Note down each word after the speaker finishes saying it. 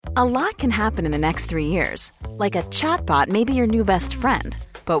A lot can happen in the next 3 years. Like a chatbot may be your new best friend.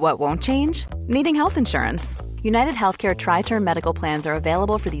 But what won't change? Needing health insurance. United Healthcare Tri-Term Medical Plans are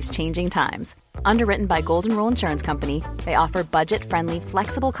available for these changing times. Underwritten by Golden Rule Insurance Company, they offer budget-friendly,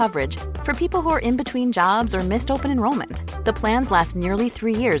 flexible coverage for people who are in between jobs or missed open enrollment. The plans last nearly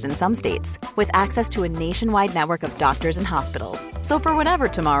 3 years in some states, with access to a nationwide network of doctors and hospitals. So for whatever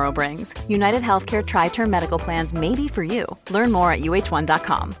tomorrow brings, United Healthcare Tri-Term Medical Plans may be for you. Learn more at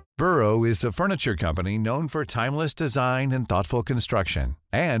uh1.com. Burrow is a furniture company known for timeless design and thoughtful construction,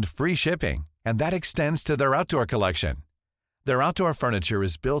 and free shipping, and that extends to their outdoor collection. Their outdoor furniture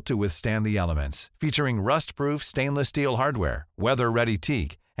is built to withstand the elements, featuring rust-proof stainless steel hardware, weather-ready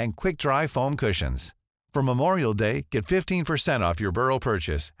teak, and quick-dry foam cushions. For Memorial Day, get 15% off your Burrow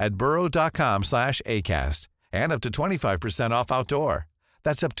purchase at burrow.com/ACAST and up to 25% off outdoor.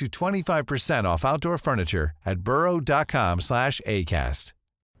 That's up to 25% off outdoor furniture at burrow.com/ACAST.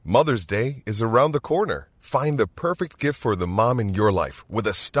 Mother's Day is around the corner. Find the perfect gift for the mom in your life with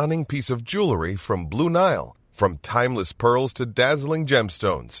a stunning piece of jewelry from Blue Nile. From timeless pearls to dazzling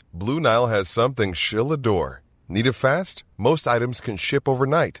gemstones, Blue Nile has something she'll adore. Need it fast? Most items can ship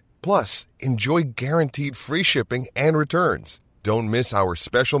overnight. Plus, enjoy guaranteed free shipping and returns. Don't miss our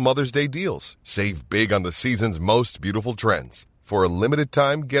special Mother's Day deals. Save big on the season's most beautiful trends. For a limited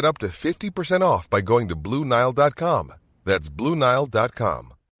time, get up to 50% off by going to BlueNile.com. That's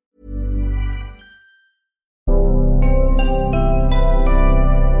BlueNile.com.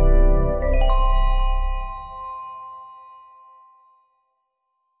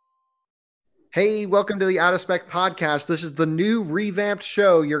 Hey, welcome to the Out of Spec podcast. This is the new revamped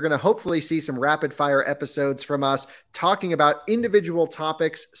show. You're going to hopefully see some rapid fire episodes from us talking about individual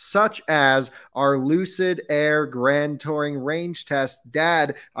topics such as our Lucid Air Grand Touring range test.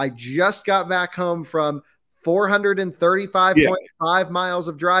 Dad, I just got back home from 435.5 miles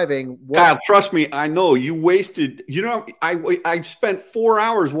of driving. Kyle, trust me, I know you wasted, I spent 4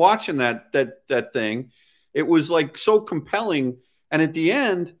 hours watching that thing. It was like so compelling. And at the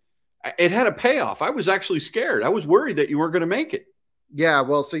end, it had a payoff. I was actually scared. I was worried that you weren't going to make it. Yeah,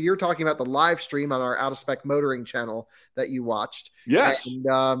 well, so you're talking about the live stream on our Out of Spec Motoring channel that you watched. Yes.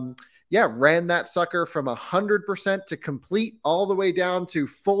 And, ran that sucker from 100% to complete all the way down to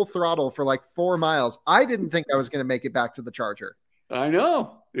full throttle for like 4 miles. I didn't think I was going to make it back to the Charger. I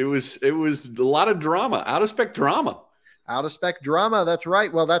know. It was a lot of drama, Out of Spec drama. Out of Spec drama. That's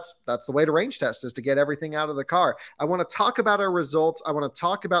right. Well, that's the way to range test, is to get everything out of the car. I want to talk about our results. I want to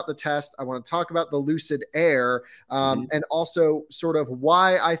talk about the test. I want to talk about the Lucid Air, and also sort of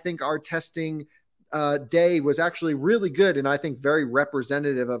why I think our testing day was actually really good, and I think very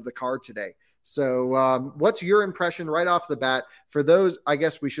representative of the car today. So what's your impression right off the bat? For those, I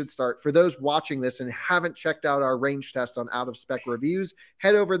guess we should start. For those watching this and haven't checked out our range test on Out of Spec Reviews,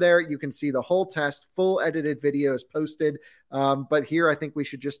 head over there. You can see the whole test, full edited videos posted. But here, I think we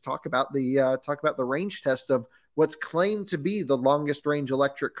should just talk about the range test of what's claimed to be the longest range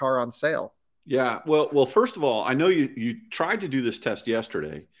electric car on sale. Yeah. Well, first of all, I know you tried to do this test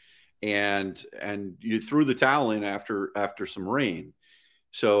yesterday, and you threw the towel in after some rain.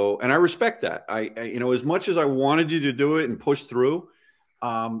 So, and I respect that. I as much as I wanted you to do it and push through,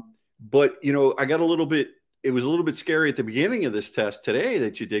 but I got it was a little bit scary at the beginning of this test today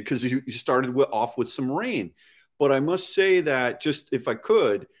that you did, because you started off with some rain. But I must say that, just if I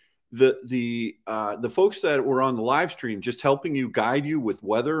could, the folks that were on the live stream just helping you, guide you with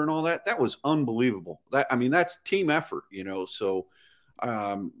weather and all that was unbelievable. That's team effort, so,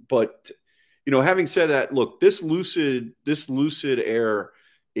 but having said that, look, this Lucid Air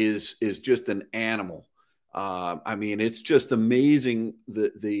is just an animal. It's just amazing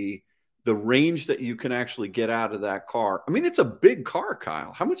the range that you can actually get out of that car. It's a big car,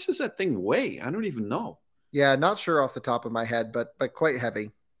 Kyle. How much does that thing weigh? I don't even know. Yeah, not sure off the top of my head, but quite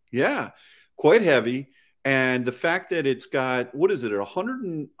heavy. Yeah, quite heavy. And the fact that it's got, what is it,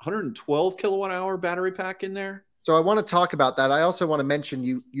 112 kilowatt hour battery pack in there? So I want to talk about that. I also want to mention,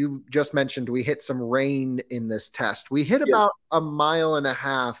 you just mentioned we hit some rain in this test. We hit about a mile and a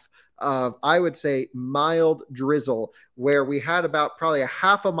half of, I would say, mild drizzle, where we had about probably a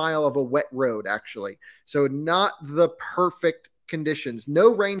half a mile of a wet road, actually. So not the perfect conditions.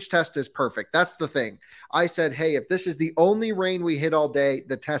 No range test is perfect. That's the thing. I said, hey, if this is the only rain we hit all day,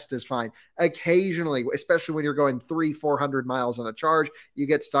 the test is fine. Occasionally, especially when you're going 300-400 miles on a charge, you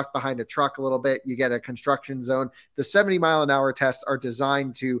get stuck behind a truck a little bit. You get a construction zone. The 70-mile-an-hour tests are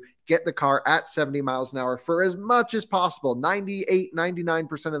designed to get the car at 70 miles an hour for as much as possible. 98,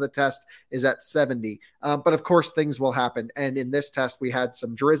 99% of the test is at 70. But of course, things will happen. And in this test, we had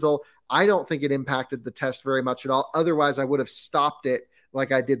some drizzle. I don't think it impacted the test very much at all. Otherwise, I would have stopped it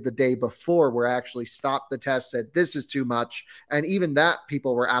like I did the day before, where I actually stopped the test, said, this is too much. And even that,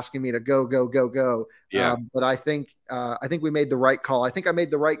 people were asking me to go. Yeah. But I think we made the right call. I think I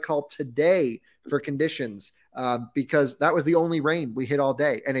made the right call today for conditions, because that was the only rain we hit all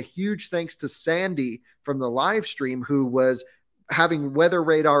day. And a huge thanks to Sandy from the live stream, who was having weather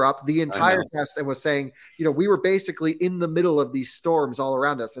radar up the entire test and was saying, we were basically in the middle of these storms all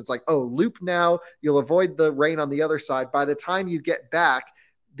around us. It's like, oh, loop now, you'll avoid the rain on the other side. By the time you get back,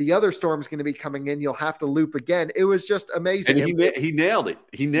 the other storm's going to be coming in. You'll have to loop again. It was just amazing. And he nailed it.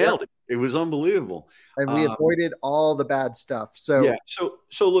 He nailed it. It was unbelievable. And we avoided all the bad stuff. So, yeah.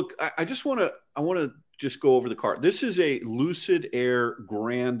 So look, I want to just go over the car. This is a Lucid Air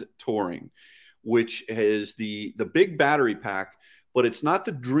Grand Touring, which has the big battery pack, but it's not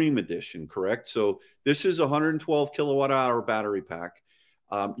the Dream Edition, correct? So this is a 112 kilowatt hour battery pack,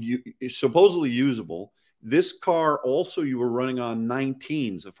 supposedly usable. This car also, you were running on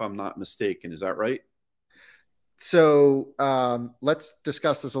 19s, if I'm not mistaken. Is that right? So let's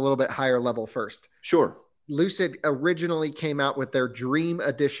discuss this a little bit higher level first. Sure. Lucid originally came out with their Dream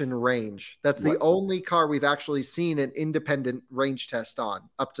Edition range. That's the only car we've actually seen an independent range test on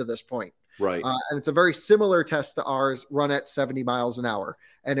up to this point. Right. And it's a very similar test to ours, run at 70 miles an hour.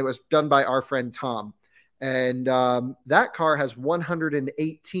 And it was done by our friend Tom. And that car has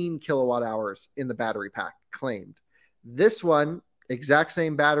 118 kilowatt hours in the battery pack claimed. This one, exact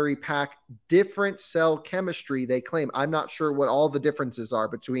same battery pack, different cell chemistry, they claim. I'm not sure what all the differences are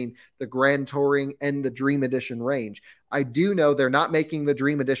between the Grand Touring and the Dream Edition range. I do know they're not making the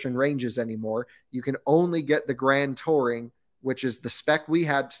Dream Edition ranges anymore. You can only get the Grand Touring, which is the spec we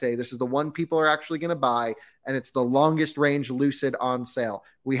had today. This is the one people are actually going to buy, and it's the longest range Lucid on sale.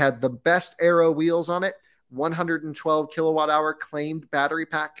 We had the best aero wheels on it, 112 kilowatt hour claimed battery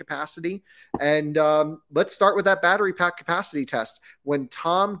pack capacity. And let's start with that battery pack capacity test. When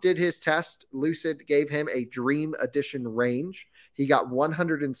Tom did his test, Lucid gave him a Dream Edition range. He got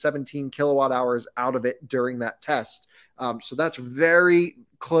 117 kilowatt hours out of it during that test. So that's very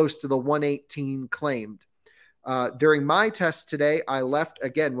close to the 118 claimed. During my test today, I left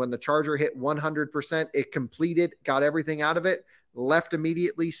again when the charger hit 100%. It completed, got everything out of it, left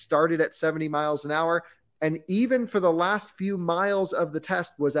immediately, started at 70 miles an hour. And even for the last few miles of the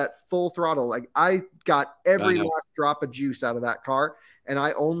test was at full throttle. Like I got every last drop of juice out of that car. And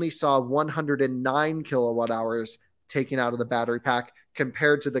I only saw 109 kilowatt hours taken out of the battery pack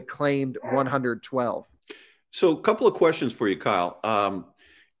compared to the claimed 112. So a couple of questions for you, Kyle.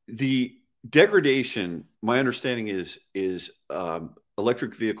 The degradation, my understanding is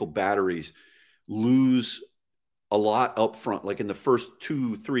electric vehicle batteries lose a lot up front, like in the first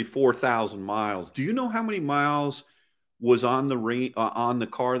 2, 3, 4,000 miles. Do you know how many miles was on the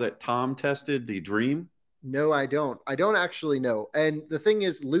car that Tom tested, the Dream? No, I don't. I don't actually know. And the thing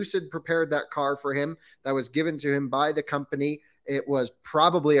is, Lucid prepared that car for him. That was given to him by the company. It was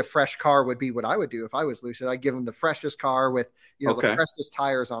probably a fresh car would be what I would do if I was Lucid. I'd give him the freshest car with, the freshest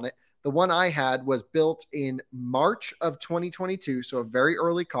tires on it. The one I had was built in March of 2022, so a very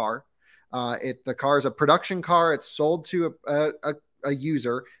early car. The car is a production car. It's sold to a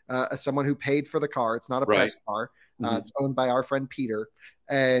user, someone who paid for the car. It's not a press car. It's owned by our friend Peter.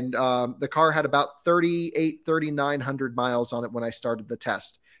 And the car had about 3,900 miles on it when I started the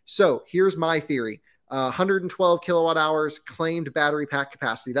test. So here's my theory. 112 kilowatt hours claimed battery pack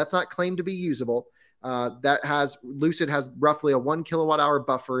capacity. That's not claimed to be usable. Lucid has roughly a 1 kilowatt hour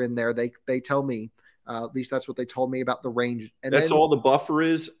buffer in there. They tell me, at least that's what they told me about the range. And that's all the buffer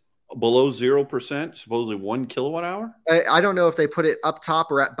is? Below 0%, supposedly 1 kilowatt hour? I don't know if they put it up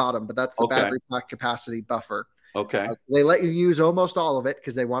top or at bottom, but that's the battery pack capacity buffer. Okay. They let you use almost all of it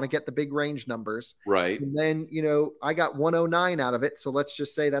because they want to get the big range numbers. Right. And then, I got 109 out of it. So let's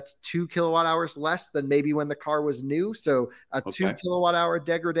just say that's 2 kilowatt hours less than maybe when the car was new. So a 2 kilowatt hour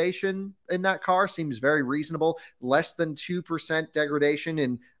degradation in that car seems very reasonable. Less than 2% degradation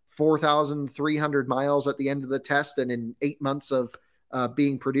in 4,300 miles at the end of the test and in 8 months of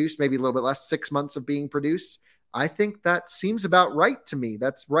being produced, maybe a little bit less, 6 months of being produced. I think that seems about right to me.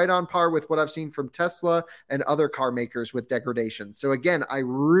 That's right on par with what I've seen from Tesla and other car makers with degradation. So again, I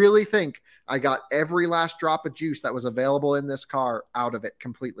really think I got every last drop of juice that was available in this car out of it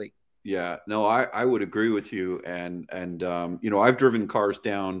completely. Yeah, no, I would agree with you. And I've driven cars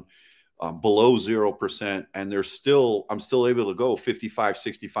down below 0%, and I'm still able to go 55,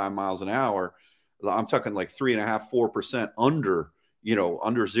 65 miles an hour. I'm talking like 3.5%, 4%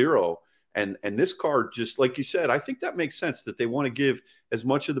 under zero. And this car, just like you said, I think that makes sense that they want to give as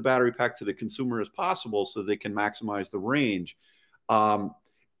much of the battery pack to the consumer as possible so they can maximize the range.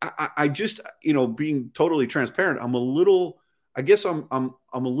 I just, being totally transparent, I'm a little I guess I'm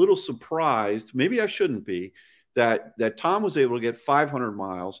a little surprised. Maybe I shouldn't be that Tom was able to get 500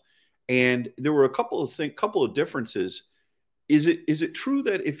 miles, and there were a couple of differences. Is it true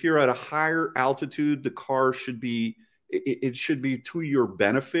that if you're at a higher altitude, the car should be to your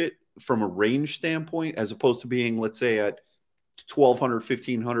benefit from a range standpoint, as opposed to being, let's say, at 1,200,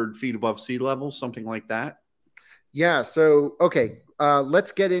 1,500 feet above sea level, something like that? Yeah. So, okay.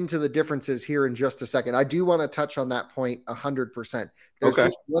 Let's get into the differences here in just a second. I do want to touch on that point 100%. There's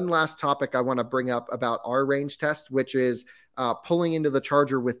just one last topic I want to bring up about our range test, which is pulling into the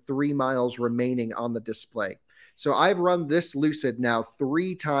Charger with 3 miles remaining on the display. So I've run this Lucid now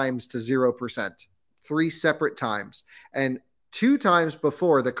 3 times to 0%, 3 separate times. And 2 times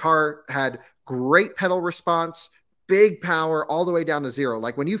before, the car had great pedal response, big power, all the way down to 0.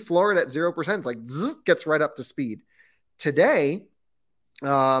 Like when you floor it at 0%, like zzz, gets right up to speed. Today,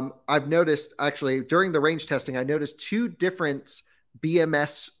 I've noticed, actually during the range testing, I noticed 2 different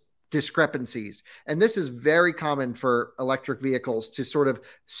BMS discrepancies. And this is very common for electric vehicles to sort of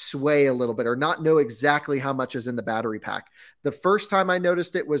sway a little bit or not know exactly how much is in the battery pack. The first time I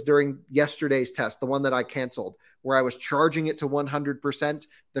noticed it was during yesterday's test, the one that I canceled, where I was charging it to 100%.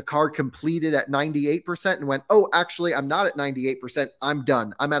 The car completed at 98% and went, oh, actually, I'm not at 98%. I'm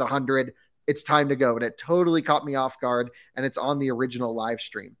done. I'm at 100. It's time to go. And it totally caught me off guard. And it's on the original live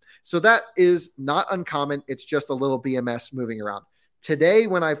stream. So that is not uncommon. It's just a little BMS moving around. Today,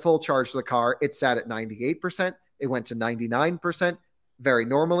 when I full charged the car, it sat at 98%. It went to 99% very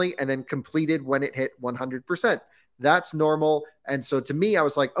normally, and then completed when it hit 100%. That's normal. And so to me, I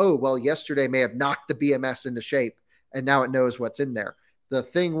was like, oh, well, yesterday may have knocked the BMS into shape, and now it knows what's in there. The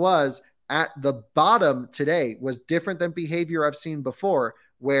thing was, at the bottom today was different than behavior I've seen before,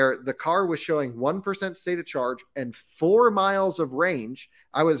 where the car was showing 1% state of charge and 4 miles of range.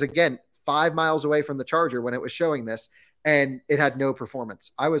 I was, again, 5 miles away from the Charger when it was showing this, and it had no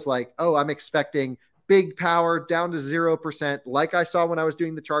performance. I was like, oh, I'm expecting big power down to 0%, like I saw when I was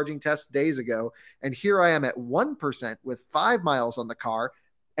doing the charging test days ago. And here I am at 1% with 5 miles on the car,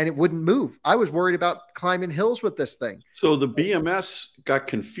 and it wouldn't move. I was worried about climbing hills with this thing. So the BMS got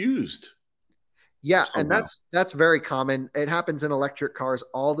confused. Yeah, somehow. And that's very common. It happens in electric cars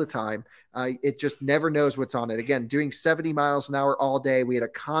all the time. It just never knows what's on it. Again, doing 70 miles an hour all day, we had a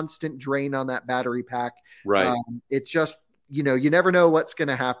constant drain on that battery pack. Right. It's just, you never know what's going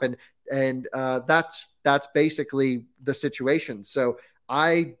to happen. And that's basically the situation. So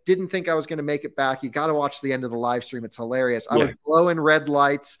I didn't think I was going to make it back. You got to watch the end of the live stream. It's hilarious. I was blowing red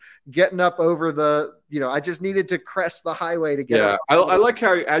lights, getting up over the, I just needed to crest the highway to get up. I like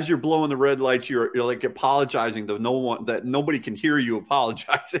how as you're blowing the red lights, you're like apologizing to no one, that nobody can hear you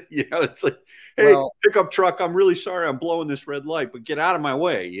apologizing. It's like, hey, pickup truck, I'm really sorry I'm blowing this red light, but get out of my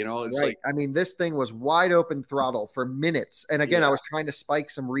way. It's right. Like, I mean, this thing was wide open throttle for minutes. And again, I was trying to spike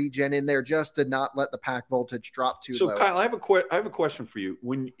some regen in there just to not let the pack voltage drop too low. So Kyle, I have a question for you.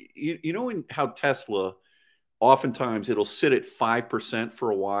 When in how Tesla, oftentimes it'll sit at 5%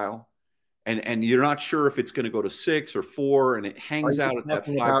 for a while. And you're not sure if it's going to go to 6 or 4, and it hangs out at that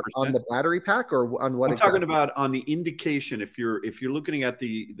 5%. On the battery pack, or on what? I'm talking about on the indication. If you're looking at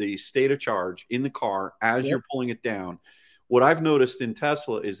the state of charge in the car as you're pulling it down, what I've noticed in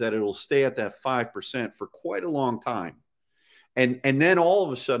Tesla is that it'll stay at that 5% for quite a long time, and then all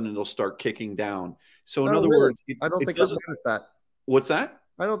of a sudden it'll start kicking down. So in other words, I don't think I've noticed that. What's that?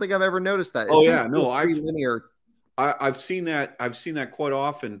 I don't think I've ever noticed that. Linear. I've seen that. I've seen that quite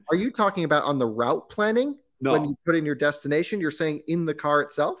often. Are you talking about on the route planning? No. When you put in your destination, you're saying in the car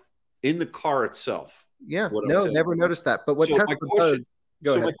itself? In the car itself. Yeah. No, never noticed that. But what Tesla does.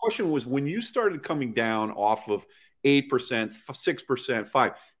 Go ahead. My question was, when you started coming down off of 8%, 6%,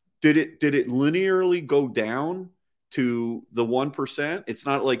 5%, did it linearly go down to the 1%? It's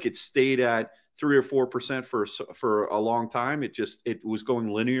not like it stayed at 3 or 4% for a long time. It was going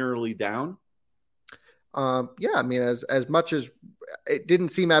linearly down. I mean, as much as it didn't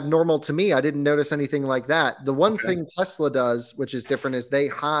seem abnormal to me, I didn't notice anything like that. The one thing Tesla does, which is different, is they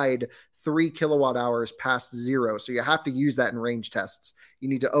hide 3 kilowatt hours past 0. So you have to use that in range tests. You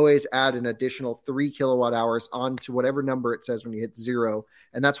need to always add an additional 3 kilowatt hours onto whatever number it says when you hit 0.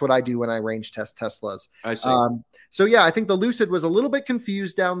 And that's what I do when I range test Teslas. I see. I think the Lucid was a little bit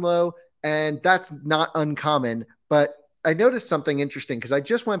confused down low, and that's not uncommon, but I noticed something interesting because I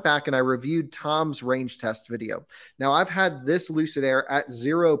just went back and I reviewed Tom's range test video. Now, I've had this Lucid Air at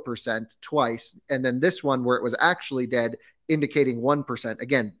 0% twice, and then this one where it was actually dead, indicating 1%.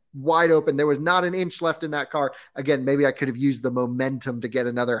 Again, wide open. There was not an inch left in that car. Again, maybe I could have used the momentum to get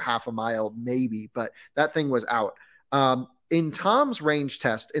another half a mile, maybe, but that thing was out. In Tom's range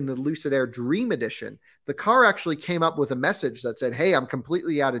test in the Lucid Air Dream Edition, the car actually came up with a message that said, hey, I'm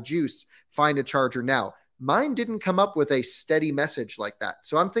completely out of juice. Find a charger now. Mine didn't come up with a steady message like that.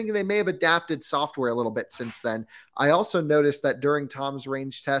 So I'm thinking they may have adapted software a little bit since then. I also noticed that during Tom's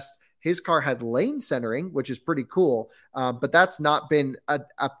range test, his car had lane centering, which is pretty cool, but that's not been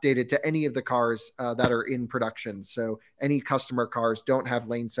updated to any of the cars that are in production. So any customer cars don't have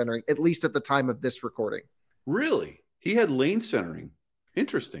lane centering, at least at the time of this recording. Really? He had lane centering.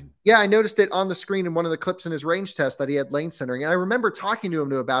 Interesting. Yeah, I noticed it on the screen in one of the clips in his range test that he had lane centering. And I remember talking to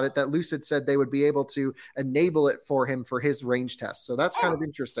him about it, that Lucid said they would be able to enable it for him for his range test. So that's kind of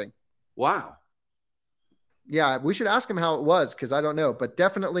interesting. Wow. Yeah, we should ask him how it was, because I don't know. But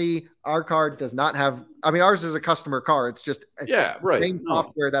definitely our car does not have, I mean, ours is a customer car. It's just same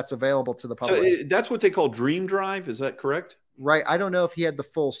software that's available to the public. So that's what they call Dream Drive. Is that correct? Right. I don't know if he had the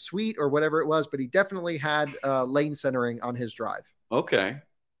full suite or whatever it was, but he definitely had lane centering on his drive. Okay.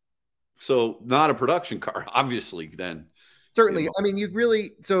 So not a production car, obviously, then. Certainly. I mean,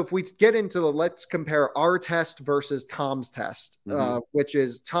 so if we get into let's compare our test versus Tom's test, which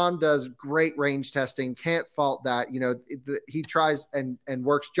is Tom does great range testing. Can't fault that. He tries and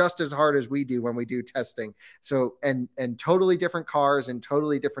works just as hard as we do when we do testing. So, and totally different cars and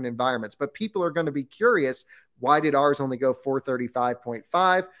totally different environments, but people are going to be curious. Why did ours only go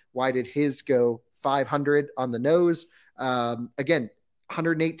 435.5? Why did his go 500 on the nose? Again,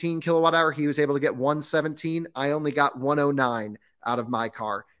 118 kilowatt hour. He was able to get 117. I only got 109 out of my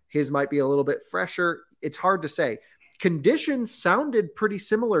car. His might be a little bit fresher. It's hard to say. Conditions sounded pretty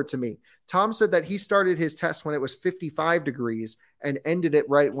similar to me. Tom said that he started his test when it was 55 degrees and ended it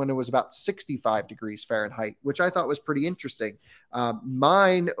right when it was about 65 degrees Fahrenheit, which I thought was pretty interesting.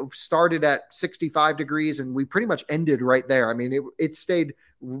 Mine started at 65 degrees and we pretty much ended right there. I mean, it stayed,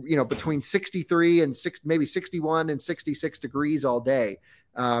 between 63 and maybe 61 and 66 degrees all day.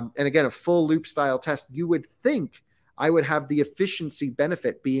 And again, a full loop style test. You would think I would have the efficiency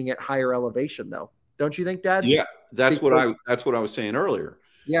benefit being at higher elevation, though. Don't you think, Dad? Yeah, that's what I was saying earlier.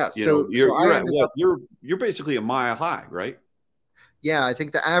 Yeah, you're basically a mile high, right? Yeah, I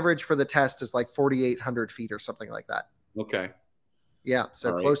think the average for the test is like 4,800 feet or something like that. Okay. Yeah,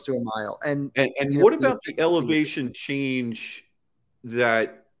 so close to a mile. And what about the elevation change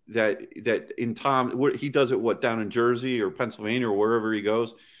that in Tom, he does it down in Jersey or Pennsylvania or wherever he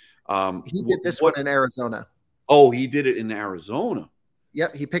goes? He did this one in Arizona. Oh, he did it in Arizona.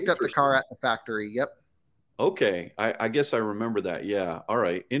 Yep, he picked up the car at the factory. Yep. Okay, I guess I remember that. Yeah. All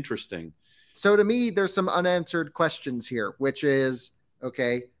right. Interesting. So to me, there's some unanswered questions here, which is,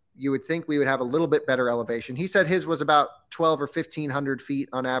 okay, you would think we would have a little bit better elevation. He said his was about 12 or 1,500 feet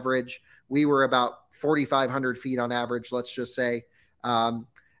on average. We were about 4,500 feet on average, let's just say. And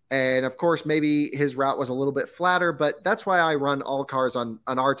of course, maybe his route was a little bit flatter, but that's why I run all cars on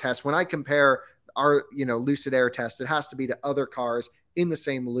our test. When I compare our, Lucid Air test, it has to be to other cars in the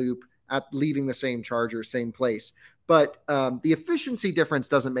same loop, at leaving the same charger, same place. But the efficiency difference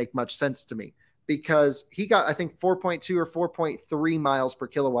doesn't make much sense to me, because he got, I think, 4.2 or 4.3 miles per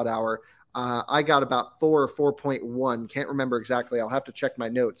kilowatt hour. I got about 4 or 4.1. Can't remember exactly. I'll have to check my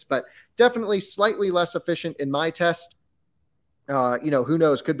notes, but definitely slightly less efficient in my test. Who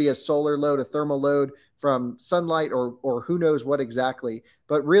knows? Could be a solar load, a thermal load from sunlight, or who knows what exactly.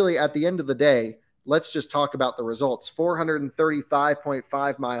 But really, at the end of the day, let's just talk about the results.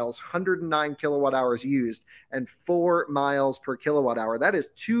 435.5 miles, 109 kilowatt hours used, and 4 miles per kilowatt hour. That is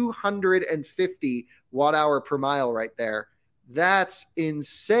 250 watt hour per mile right there. That's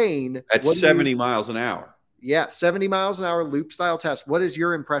insane. That's 70 miles an hour. Yeah, 70 miles an hour loop style test. What is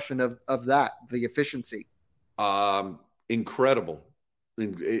your impression of that, the efficiency? Incredible.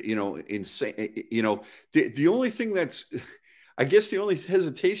 Insane. The only thing that's, I guess the only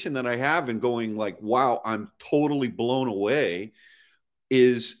hesitation that I have in going like, wow, I'm totally blown away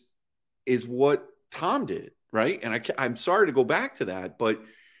is what Tom did. Right. And I'm sorry to go back to that, but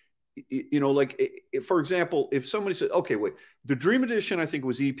for example, if somebody said, okay, wait, the Dream Edition, I think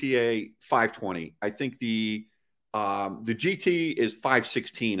was EPA 520. I think the GT is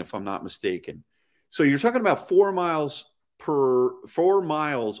 516, if I'm not mistaken. So you're talking about 4 miles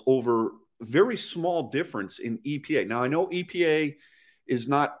over very small difference in EPA. Now I know EPA is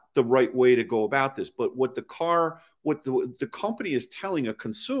not the right way to go about this, but what the company is telling a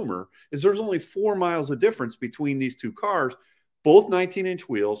consumer is there's only 4 miles of difference between these two cars, both 19-inch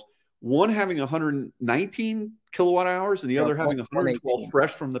wheels, one having 119 kilowatt hours and the other having 112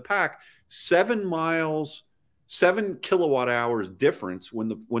 fresh from the pack. 7 kilowatt hours difference when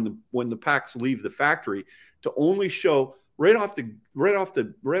the packs leave the factory, to only show right off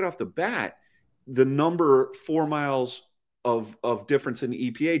the bat the number 4 miles of difference in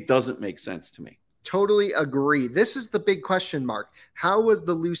EPA doesn't make sense to me. Totally agree. This is the big question mark. How was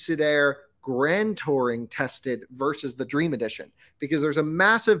the Lucid Air Grand Touring tested versus the Dream Edition? Because there's a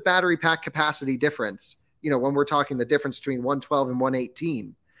massive battery pack capacity difference. When we're talking the difference between 112 and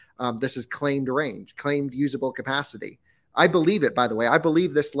 118, this is claimed range, claimed usable capacity. I believe it, by the way. I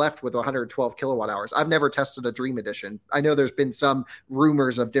believe this left with 112 kilowatt hours. I've never tested a Dream Edition. I know there's been some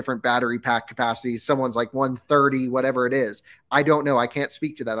rumors of different battery pack capacities. Someone's like 130, whatever it is. I don't know. I can't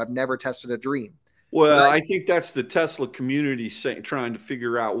speak to that. I've never tested a Dream. Well, I think that's the Tesla community trying to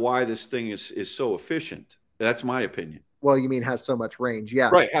figure out why this thing is so efficient. That's my opinion. Well, you mean has so much range?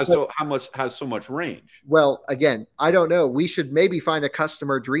 Yeah. Right. Has so much range? Well, again, I don't know. We should maybe find a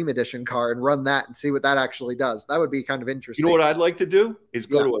customer Dream Edition car and run that and see what that actually does. That would be kind of interesting. You know what I'd like to do is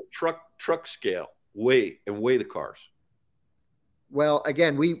go to a truck scale, weigh the cars. Well,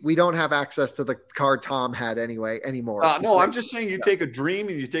 again, we don't have access to the car Tom had anymore. No, I'm just saying take a Dream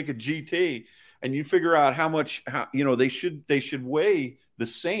and you take a GT and you figure out how much they should weigh the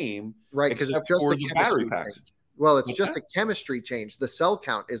same, right? Because it's just a battery pack. Well, it's just a chemistry change. The cell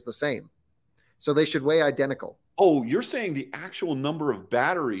count is the same. So they should weigh identical. Oh, you're saying the actual number of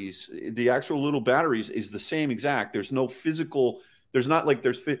batteries, the actual little batteries is the same exact. There's no physical,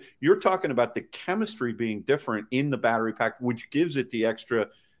 you're talking about the chemistry being different in the battery pack, which gives it the extra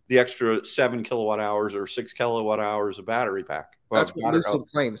 7 kilowatt hours or 6 kilowatt hours of battery pack. That's what Lucid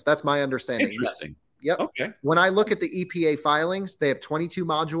claims. That's my understanding. Interesting. Yes. Yep. Okay. When I look at the EPA filings, they have 22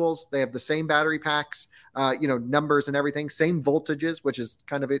 modules. They have the same battery packs, numbers and everything, same voltages, which is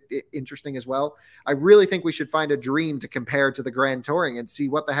kind of interesting as well. I really think we should find a Dream to compare to the Grand Touring and see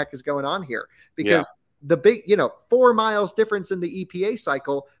what the heck is going on here. Because the big, 4 miles difference in the EPA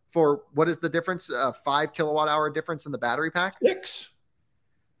cycle for what is the difference? 5 kilowatt hour difference in the battery pack? 6.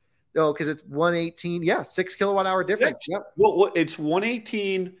 No, because it's 118. Yeah, 6 kilowatt hour difference. 6. Yep. Well, it's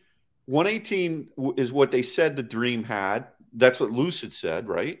 118. 118 is what they said the Dream had. That's what Lucid said,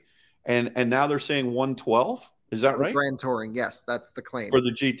 right? And now they're saying 112. Is that right? Grand Touring, yes, that's the claim for the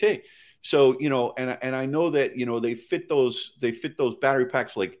GT. So and I know that they fit those battery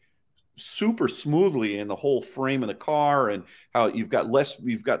packs like super smoothly in the whole frame of the car, and how you've got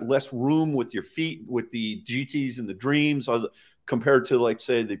less room with your feet with the GTs and the Dreams compared to, like,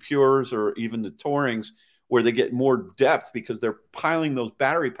 say, the Pures or even the Tourings, where they get more depth because they're piling those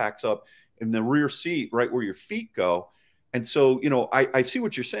battery packs up in the rear seat, right where your feet go. And so, I see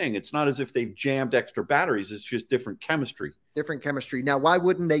what you're saying. It's not as if they've jammed extra batteries. It's just different chemistry. Different chemistry. Now, why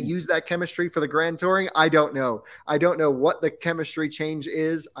wouldn't they use that chemistry for the Grand Touring? I don't know. I don't know what the chemistry change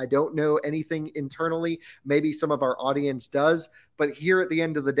is. I don't know anything internally. Maybe some of our audience does. But here at the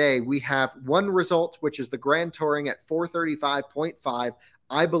end of the day, we have one result, which is the Grand Touring at 435.5.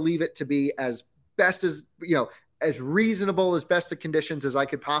 I believe it to be as best as, as reasonable, as best of conditions as I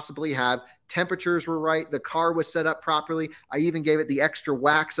could possibly have. Temperatures were right. The car was set up properly. I even gave it the extra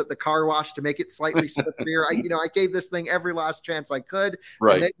wax at the car wash to make it slightly slipperier. I gave this thing every last chance I could.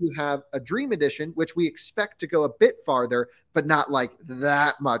 Right. And then you have a Dream Edition, which we expect to go a bit farther, but not like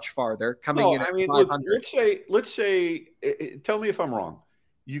that much farther, coming in at 500. Look, let's say, tell me if I'm wrong.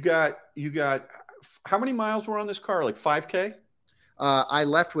 You got how many miles were on this car? Like 5K? I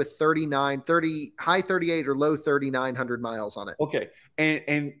left with 30, high 38 or low 3,900 miles on it. Okay.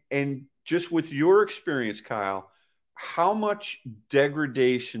 And just with your experience, Kyle, how much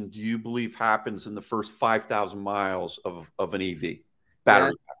degradation do you believe happens in the first 5,000 miles of an EV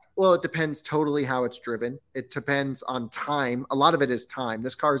battery? Well, it depends totally how it's driven. It depends on time. A lot of it is time.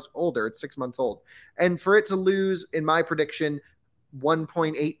 This car is older. It's 6 months old. And for it to lose, in my prediction,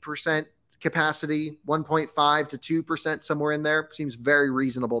 1.8% capacity, 1.5 to 2%, somewhere in there, seems very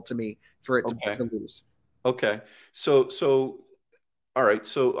reasonable to me for it to lose. Okay. So all right.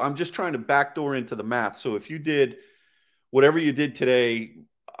 So I'm just trying to backdoor into the math. So if you did whatever you did today,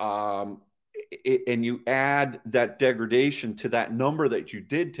 and you add that degradation to that number that you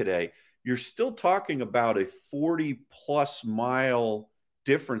did today, you're still talking about a 40 plus mile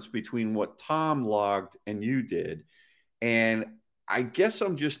difference between what Tom logged and you did. And I guess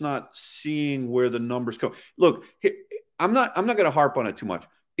I'm just not seeing where the numbers go. Look, I'm not going to harp on it too much.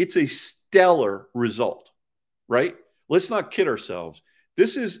 It's a stellar result, right? Let's not kid ourselves.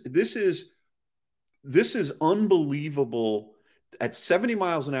 This is unbelievable. At 70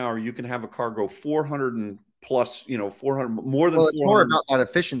 miles an hour, you can have a car go 400 and plus, 400 more than. Well, it's more about that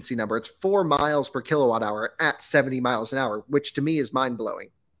efficiency number. It's 4 miles per kilowatt hour at 70 miles an hour, which to me is mind blowing.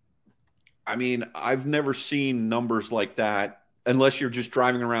 I mean, I've never seen numbers like that unless you're just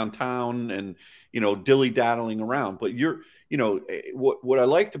driving around town and, dilly-daddling around. But what I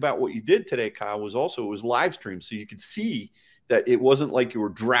liked about what you did today, Kyle, was also it was live stream. So you could see that it wasn't like you were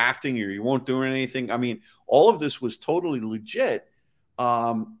drafting or you weren't doing anything. I mean, all of this was totally legit.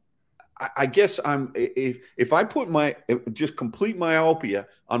 I guess if I put just complete myopia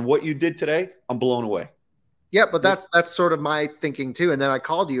on what you did today, I'm blown away. Yeah, but that's sort of my thinking too. And then I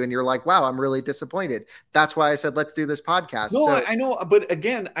called you and you're like, wow, I'm really disappointed. That's why I said, let's do this podcast. No, I know. But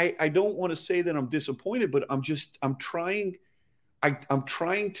again, I don't want to say that I'm disappointed, but I'm trying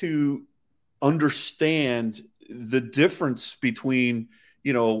to understand the difference between,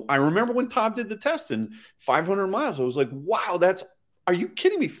 I remember when Tom did the test and 500 miles, I was like, wow, are you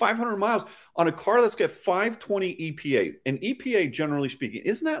kidding me? 500 miles on a car that's got 520 EPA. And EPA, generally speaking,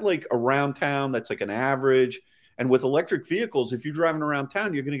 isn't that like around town? That's like an average. And with electric vehicles, if you're driving around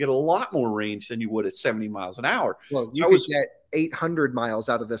town, you're going to get a lot more range than you would at 70 miles an hour. Well, you could get 800 miles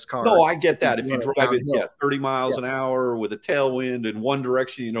out of this car. No, I get that. If you drive it 30 miles an hour with a tailwind in one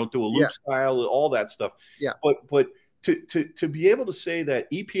direction, you don't do a loop style, all that stuff. Yeah. But to be able to say that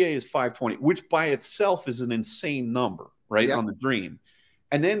EPA is 520, which by itself is an insane number, right, on the Dream,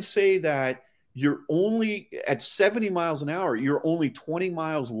 and then say that you're only at 70 miles an hour, you're only 20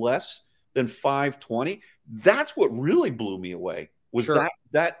 miles less than 520. That's what really blew me away was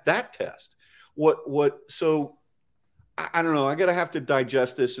that test. So I don't know. I gotta have to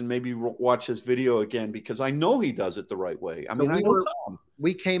digest this and maybe watch this video again because I know he does it the right way. I know Tom.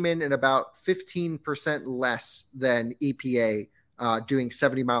 We came in at about 15% less than EPA doing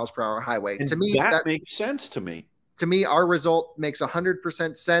 70 miles per hour highway. And to me, that makes sense to me. To me, our result makes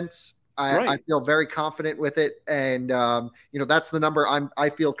 100% sense. I feel very confident with it. And, that's the number I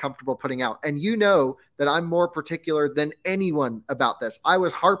feel comfortable putting out. And that I'm more particular than anyone about this. I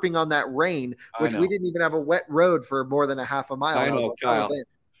was harping on that rain, which we didn't even have a wet road for more than a half a mile. I know, Kyle.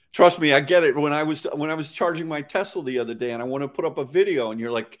 Trust me, I get it. When I was charging my Tesla the other day and I want to put up a video and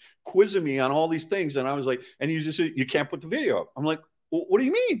you're like quizzing me on all these things. And I was like, and you can't put the video up. I'm like, well, what do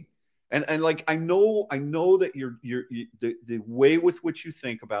you mean? And like, I know that you're the way with which you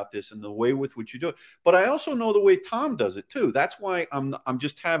think about this and the way with which you do it, but I also know the way Tom does it too. That's why I'm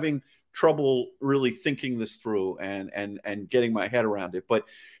just having trouble really thinking this through and getting my head around it. But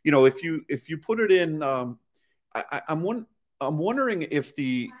if you put it in, I'm wondering if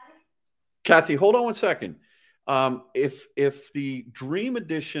Kathy, hold on one second. If the Dream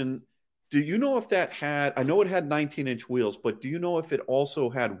Edition. Do you know if that had, I know it had 19-inch wheels, but do you know if it also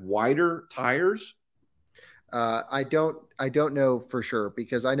had wider tires? I don't know for sure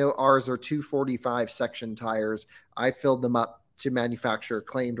because I know ours are 245 section tires. I filled them up to manufacturer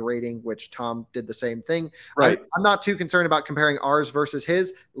claimed rating, which Tom did the same thing. Right. I'm not too concerned about comparing ours versus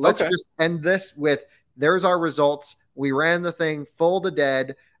his. Let's just end this with, there's our results. We ran the thing full to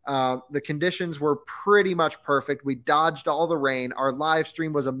dead. The conditions were pretty much perfect. We dodged all the rain. Our live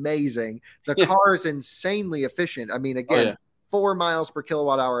stream was amazing. The car is insanely efficient. I mean, again, 4 miles per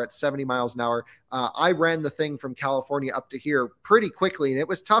kilowatt hour at 70 miles an hour. I ran the thing from California up to here pretty quickly, and it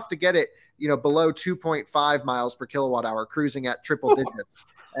was tough to get it, below 2.5 miles per kilowatt hour, cruising at triple digits.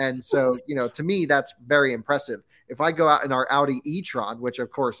 And so, to me, that's very impressive. If I go out in our Audi e-tron, which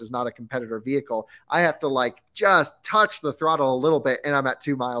of course is not a competitor vehicle, I have to just touch the throttle a little bit and I'm at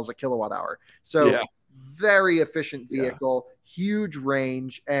 2 miles a kilowatt hour. So very efficient vehicle, huge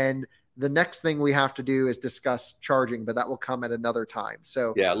range. And the next thing we have to do is discuss charging, but that will come at another time.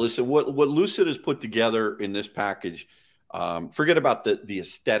 So listen, what Lucid has put together in this package, forget about the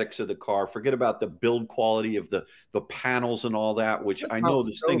aesthetics of the car, forget about the build quality of the panels and all that, which I know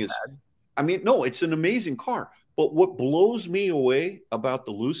this thing is, I mean, no, it's an amazing car. But what blows me away about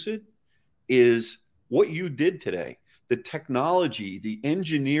the Lucid is what you did today. The technology, the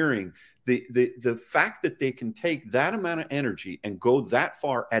engineering, the fact that they can take that amount of energy and go that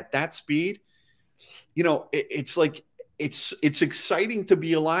far at that speed, it's like it's exciting to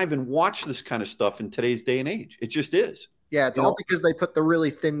be alive and watch this kind of stuff in today's day and age. It just is. Yeah, it's all because they put the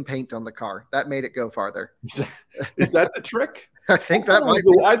really thin paint on the car. That made it go farther. Is that the trick? I think that might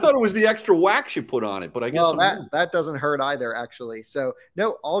be. I thought it was the extra wax you put on it, but I guess that doesn't hurt either, actually. So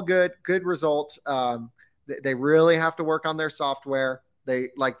no, all good result. They really have to work on their software.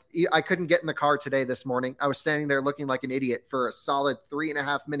 I couldn't get in the car today this morning. I was standing there looking like an idiot for a solid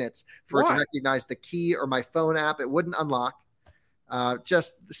 3.5 minutes for it to recognize the key or my phone app. It wouldn't unlock.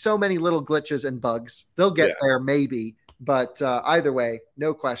 Just so many little glitches and bugs. They'll get there maybe. But either way,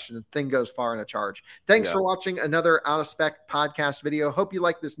 no question, the thing goes far in a charge. Thanks for watching another Out of Spec podcast video. Hope you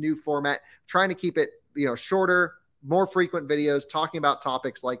like this new format. Trying to keep it, shorter, more frequent videos, talking about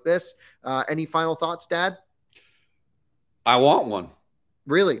topics like this. Any final thoughts, Dad? I want one.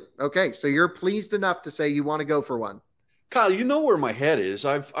 Really? Okay, so you're pleased enough to say you want to go for one. Kyle, you know where my head is.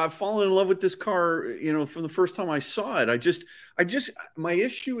 I've fallen in love with this car, from the first time I saw it. My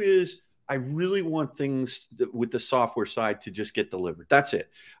issue is I really want things with the software side to just get delivered. That's it.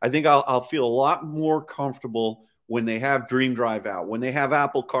 I think I'll feel a lot more comfortable when they have Dream Drive out, when they have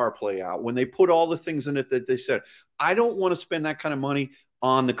Apple CarPlay out, when they put all the things in it that they said. I don't want to spend that kind of money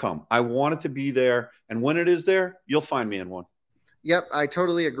on the come. I want it to be there. And when it is there, you'll find me in one. Yep, I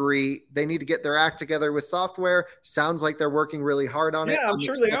totally agree. They need to get their act together with software. Sounds like they're working really hard on it. Yeah, I'm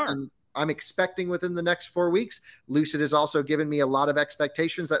sure they are. I'm expecting within the next 4 weeks. Lucid has also given me a lot of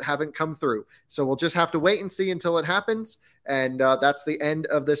expectations that haven't come through. So we'll just have to wait and see until it happens. And that's the end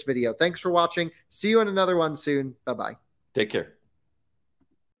of this video. Thanks for watching. See you in another one soon. Bye-bye. Take care.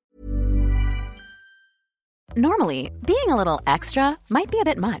 Normally, being a little extra might be a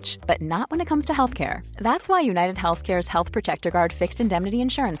bit much, but not when it comes to healthcare. That's why United Healthcare's Health Protector Guard fixed indemnity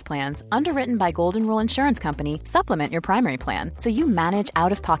insurance plans, underwritten by Golden Rule Insurance Company, supplement your primary plan so you manage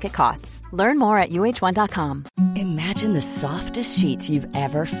out-of-pocket costs. Learn more at uh1.com. Imagine the softest sheets you've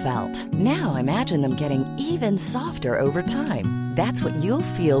ever felt. Now imagine them getting even softer over time. That's what you'll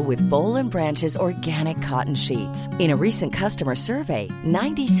feel with Boll & Branch's organic cotton sheets. In a recent customer survey,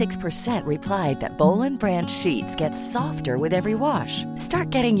 96% replied that Boll & Branch sheets get softer with every wash. Start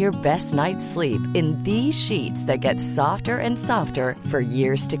getting your best night's sleep in these sheets that get softer and softer for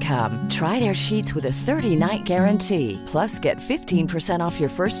years to come. Try their sheets with a 30-night guarantee. Plus, get 15% off your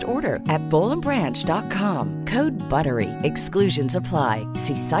first order at bollandbranch.com. Code BUTTERY. Exclusions apply.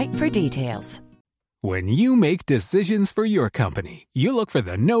 See site for details. When you make decisions for your company, you look for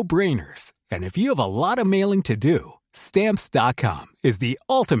the no-brainers. And if you have a lot of mailing to do, Stamps.com is the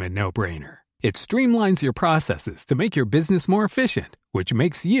ultimate no-brainer. It streamlines your processes to make your business more efficient, which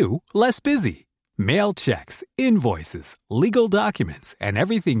makes you less busy. Mail checks, invoices, legal documents, and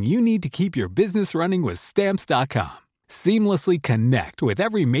everything you need to keep your business running with Stamps.com. Seamlessly connect with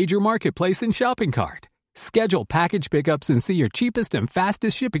every major marketplace and shopping cart. Schedule package pickups and see your cheapest and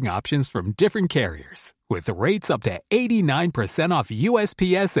fastest shipping options from different carriers, with rates up to 89% off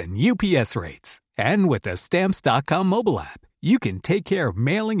USPS and UPS rates. And with the Stamps.com mobile app, you can take care of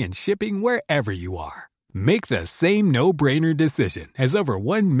mailing and shipping wherever you are. Make the same no-brainer decision as over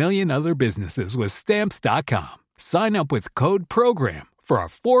 1 million other businesses with Stamps.com. Sign up with code PROGRAM for a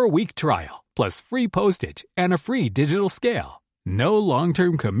 4-week trial, plus free postage and a free digital scale. No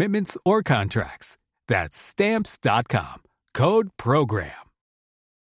long-term commitments or contracts. That's Stamps.com. Code PROGRAM.